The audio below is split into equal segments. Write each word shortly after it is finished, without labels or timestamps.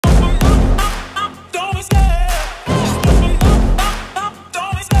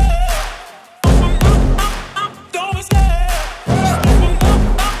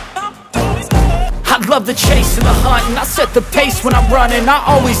love the chase and the hunt, and I set the pace when I'm running. I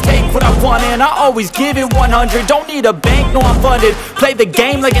always take what I want and I always give it 100. Don't need a bank, no I'm funded. Play the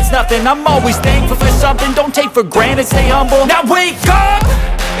game like it's nothing. I'm always thankful for something. Don't take for granted, stay humble. Now wake up!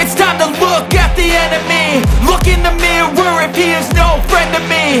 It's time to look at the enemy. Look in the mirror if he is no friend to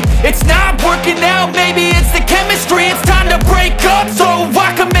me. It's not working out, maybe it's the chemistry. It's time to break up so I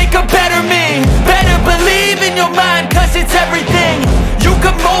can make a better me. Better believe in your mind, cause it's everything. You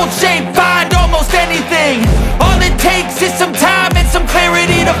can mold, shape, find almost anything. All it takes is some time and some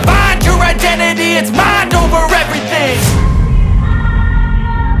clarity to find your identity. It's mind over everything.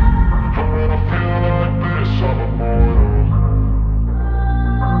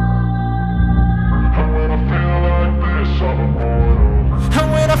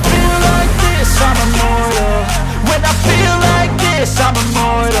 I'm immortal. When I feel like this, I'm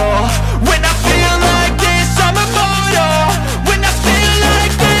immortal. When I feel like this, I'm immortal. When I feel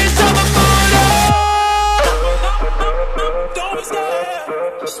like this, I'm immortal. Don't be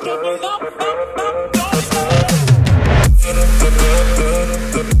scared. Just give me up. Don't be scared.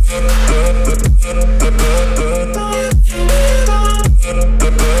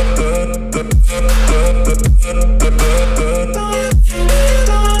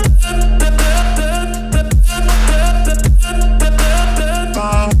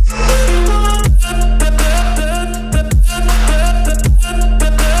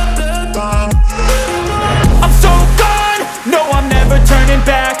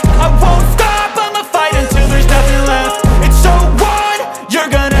 Back. I won't stop, I'ma fight until there's nothing left. It's so on, you're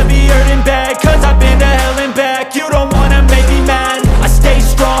gonna be hurting bad, cause I've been to hell and back. You don't wanna make me mad, I stay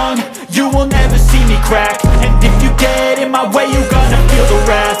strong, you will never see me crack. And if you get in my way, you're gonna feel the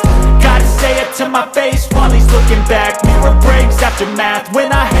wrath. Gotta say it to my face while he's looking back. Mirror breaks after math,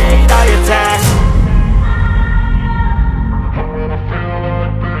 when I hate I attack.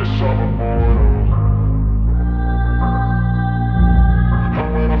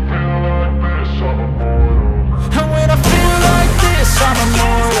 I'm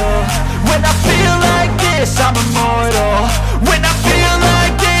immortal. When I feel like this, I'm immortal. When I feel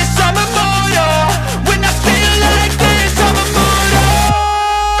like this, I'm immortal. When I feel like this, I'm immortal.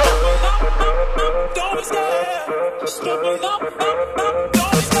 Don't be scared. Just give me up.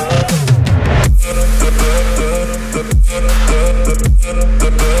 Don't be scared.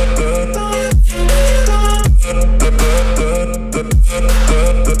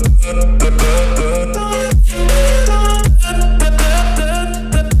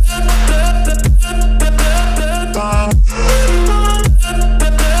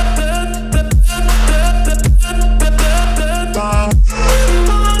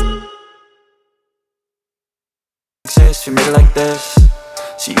 You made it like this,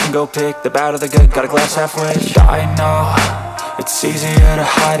 so you can go pick the bad or the good, got a glass halfway. I know, it's easier to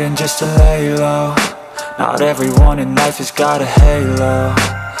hide than just to lay low. Not everyone in life has got a halo.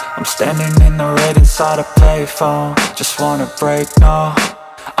 I'm standing in the red inside a payphone, just wanna break, no.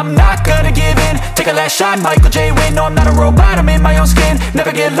 I'm not gonna give in, take a last shot, Michael J. Win. No, I'm not a robot, I'm in my own skin.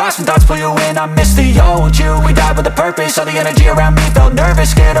 Never get lost when thoughts pull you in. I miss the old you, we died with a purpose. All the energy around me felt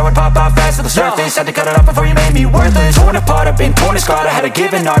nervous, scared I would pop out fast to the surface. Had to cut it off before you made me worthless. Torn apart, I've been torn and scarred. I had to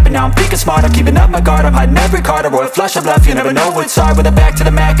give an art, but now I'm thinking smart. I'm keeping up my guard, I'm hiding every card. A royal flush of love, you never know what's hard. With a back to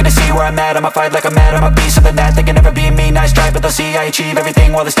the mat, gonna see where I'm at. I'ma fight like I'm mad, I'ma be something that they can never be me. Nice try, but they'll see I achieve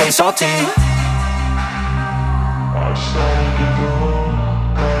everything while they stay salty. I started to go.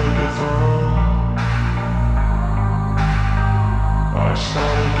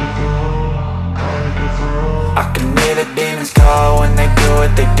 I can hear the demons call when they do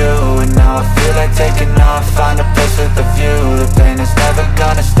what they do. And now I feel like taking off, find a place with a view. The pain is never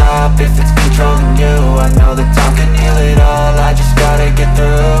gonna stop if it's